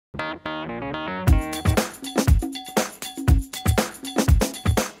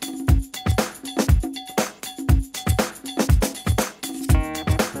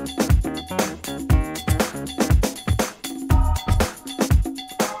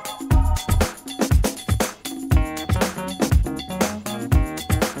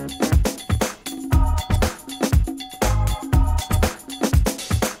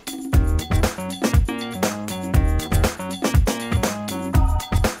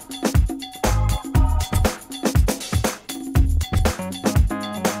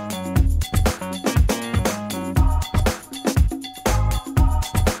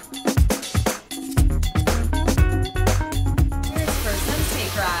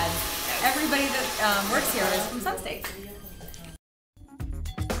everybody that works here is from Sunstate.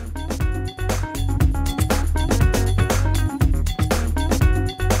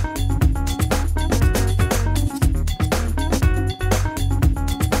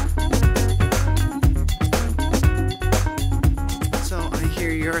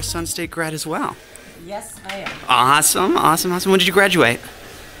 You're a Sunstate grad as well. Yes, I am. Awesome, awesome, awesome. When did you graduate?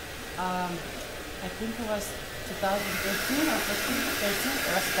 I think it was 2013 or 13. It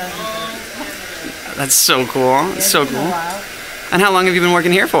was 2013. That's so cool. Yeah, so cool. And how long have you been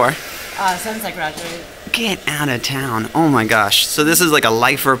working here for? Since I graduated. Get out of town. Oh my gosh. So this is like a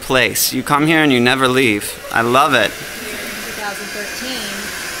lifer place. You come here and you never leave. I love it. 2013,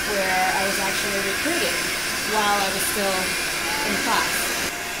 where I was actually recruiting while I was still in class.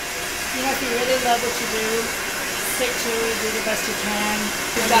 You know, if you really love what you do, stick to it, do the best you can.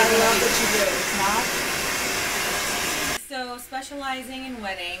 You gotta love what you do. If not. So, specializing in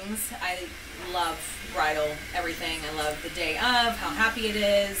weddings, I love bridal everything. I love the day of, how happy it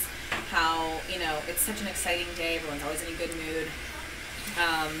is, how, you know, it's such an exciting day. Everyone's always in a good mood.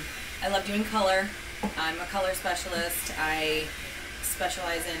 I love doing color. I'm a color specialist. I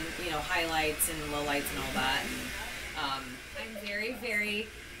specialize in, you know, highlights and lowlights and all that. I'm very, very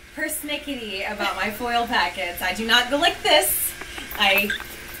persnickety about my foil packets. I do not go like this. I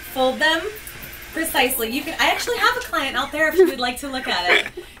fold them precisely. You can. I actually have a client out there if you would like to look at it.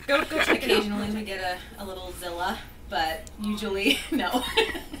 Go check it out. Occasionally we get a little Zilla, but usually no.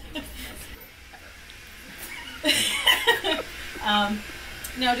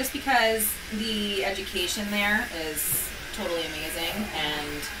 No, just because the education there is totally amazing,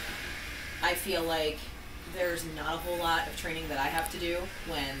 and I feel like there's not a whole lot of training that I have to do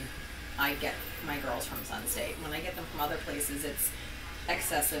when I get my girls from Sunstate. When I get them from other places, it's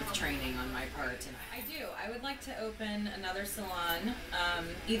excessive training on my part. And I do. I would like to open another salon,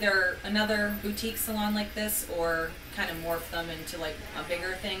 either another boutique salon like this, or kind of morph them into like a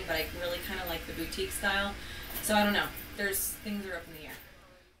bigger thing, but I really kind of like the boutique style. So I don't know. Things are up in the air.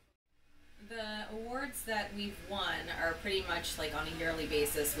 The awards that we've won are pretty much like on a yearly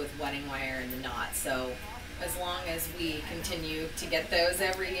basis with Wedding Wire and the Knot. So as long as we continue to get those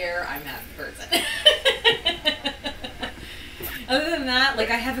every year, I'm a happy person. Other than that,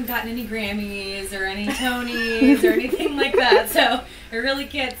 like, I haven't gotten any Grammys or any Tonys or anything like that, so I really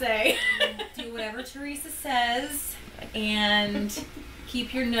can't say. Do whatever Teresa says and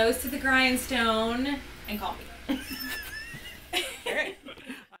keep your nose to the grindstone and call me.